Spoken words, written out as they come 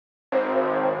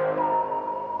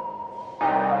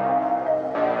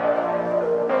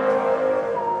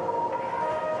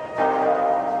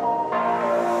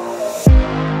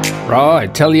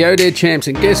Right, Tally-o there champs,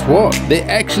 and guess what? There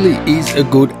actually is a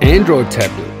good Android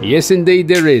tablet. Yes indeed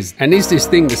there is, and is this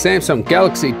thing the Samsung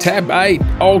Galaxy Tab 8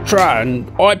 Ultra and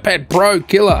iPad Pro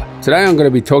killer. Today I'm going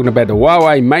to be talking about the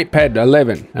Huawei MatePad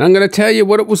 11, and I'm going to tell you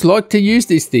what it was like to use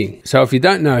this thing. So if you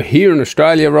don't know, here in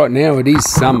Australia right now it is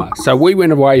summer, so we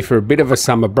went away for a bit of a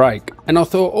summer break, and I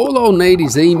thought all I'll need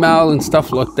is email and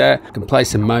stuff like that. I can play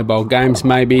some mobile games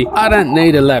maybe. I don't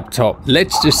need a laptop.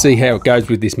 Let's just see how it goes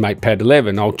with this MatePad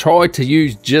 11. I'll try to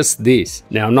use just this.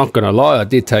 Now I'm not going to lie, I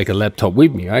did take a laptop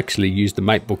with me. I actually used the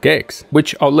MateBook X,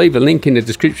 which I'll leave a link in the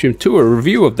description to a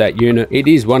review of that unit. It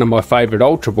is one of my favorite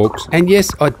Ultrabooks, and yes,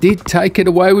 I did take it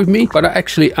away with me, but I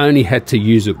actually only had to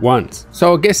use it once.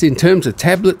 So I guess in terms of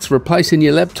tablets replacing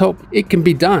your laptop, it can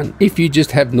be done. If you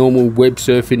just have normal web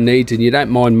surfing needs and you don't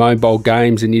mind mobile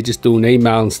games and you're just doing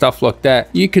email and stuff like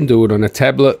that, you can do it on a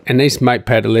tablet. And this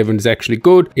MatePad 11 is actually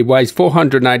good. It weighs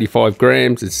 485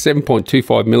 grams, it's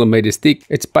 7.25 millimeters thick.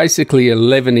 It's basically an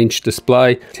 11-inch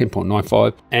display,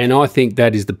 10.95, and I think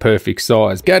that is the perfect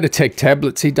size. Go to Tech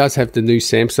Tablets, he does have the new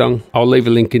Samsung. I'll leave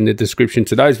a link in the description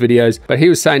to those videos, but he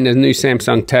was saying the new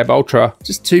Samsung Tab Ultra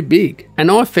just too big, and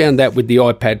I found that with the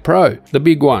iPad Pro, the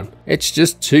big one. It's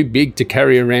just too big to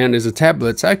carry around as a tablet.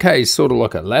 It's okay, it's sort of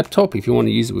like a laptop if you want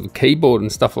to use it with a keyboard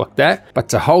and stuff like that, but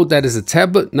to hold that as a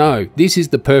tablet, no, this is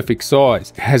the perfect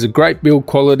size. It has a great build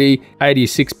quality,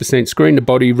 86% screen to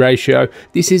body ratio.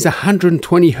 This is a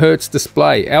 120 Hz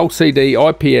display, LCD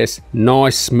IPS,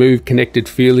 nice smooth connected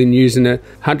feeling using it,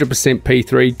 100%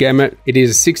 P3 gamut. It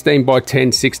is a 16 by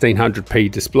 10 1600p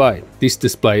display. This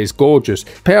display is gorgeous.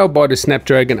 Powered by the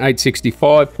Snapdragon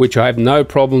 865, which I have no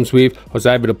problems with. I was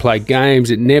able to play games,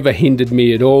 it never hindered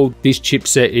me at all. This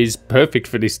chipset is perfect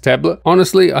for this tablet.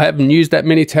 Honestly, I haven't used that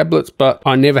many tablets, but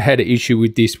I never had an issue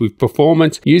with this with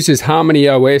performance. Uses Harmony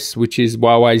OS, which is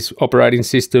Huawei's operating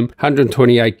system,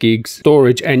 128 gigs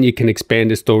storage, and you can expand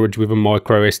the storage with a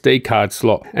micro SD card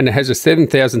slot. And it has a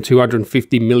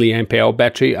 7250 milliamp hour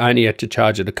battery. I only had to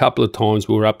charge it a couple of times.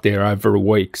 We were up there over a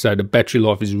week, so the battery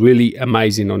life is really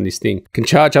amazing on this thing. Can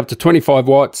charge up to 25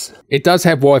 watts. It does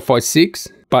have Wi-Fi 6,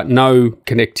 but no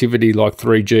connectivity like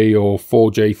 3G or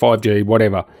 4G, 5G,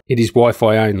 whatever. It is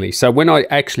Wi-Fi only. So when I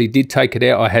actually did take it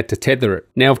out, I had to tether it.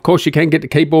 Now, of course, you can get the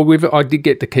keyboard with it. I did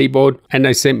get the keyboard, and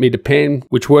they sent me the pen,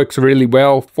 which works really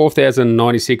well.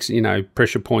 4096,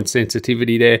 pressure point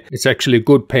sensitivity there. It's actually a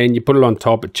good pen. You put it on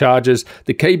top, it charges.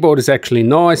 The keyboard is actually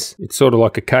nice. It's sort of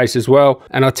like a case as well.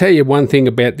 And I'll tell you one thing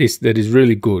about this that is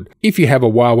really good. If you have a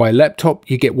Huawei laptop,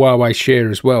 you get Huawei Share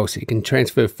as well. So you can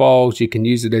transfer files, you can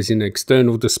use it as an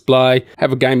external display,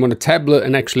 have a game on a tablet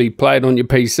and actually play it on your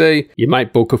PC. Your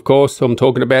MateBook, of course, I'm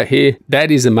talking about here.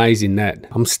 That is amazing, that.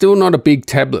 I'm still not a big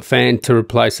tablet fan to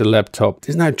replace a laptop.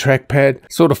 There's no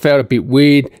trackpad. Sort of felt a bit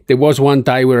weird. There was one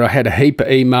day where I had a heap of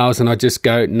emails and I just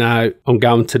go, no, I'm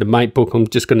going to the MateBook. I'm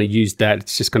just going to use that.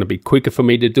 It's just going to be quicker for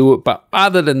me to do it. But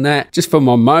other than that, just for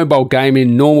my mobile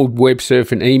gaming, normal web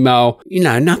surfing, email,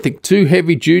 nothing too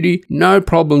heavy duty. No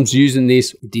problems using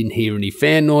this. Didn't hear any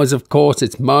fan noise, of course.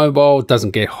 It's mobile. It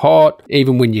doesn't get hot.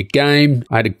 Even when you game,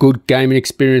 I had a good gaming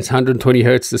experience, 120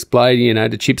 Hz display.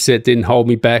 The chipset didn't hold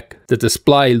me back. The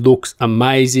display looks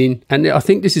amazing, and I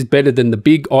think this is better than the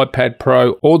big iPad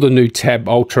Pro or the new Tab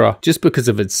Ultra just because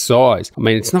of its size. I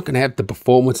mean, it's not going to have the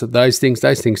performance of those things.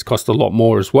 Those things cost a lot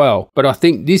more as well, but I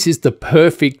think this is the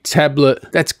perfect tablet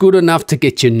that's good enough to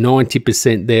get you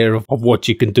 90% there of what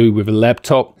you can do with a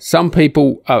laptop. Some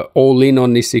people are all in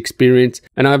on this experience,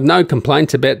 and I have no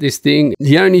complaints about this thing.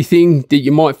 The only thing that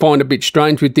you might find a bit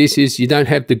strange with this is you don't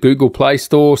have the Google Play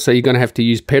Store, so you're going to have to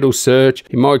use pedal search.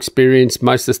 In my experience,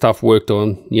 most of the stuff worked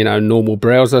on, normal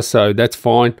browser, so that's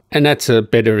fine. And that's a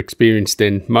better experience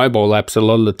than mobile apps a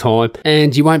lot of the time.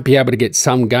 And you won't be able to get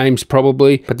some games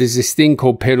probably, but there's this thing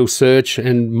called pedal search,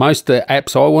 and most of the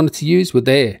apps I wanted to use were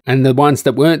there. And the ones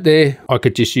that weren't there, I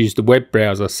could just use the web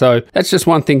browser. So that's just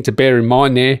one thing to bear in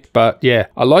mind there. But yeah,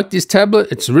 I like this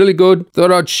tablet. It's really good.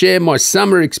 Thought I'd share my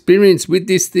summer experience with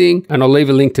this thing, and I'll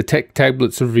leave a link to Tech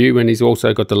Tablets review, and he's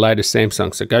also got the latest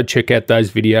Samsung, so go check out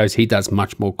those videos. He does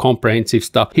much more comprehensive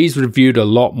stuff. He's reviewed a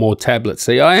lot more tablets.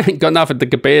 See, I ain't got nothing to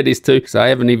compare this to because I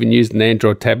haven't even used an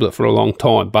Android tablet for a long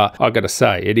time, but I gotta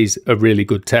say, it is a really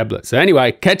good tablet. So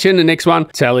anyway, catch you in the next one.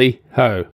 Tally ho.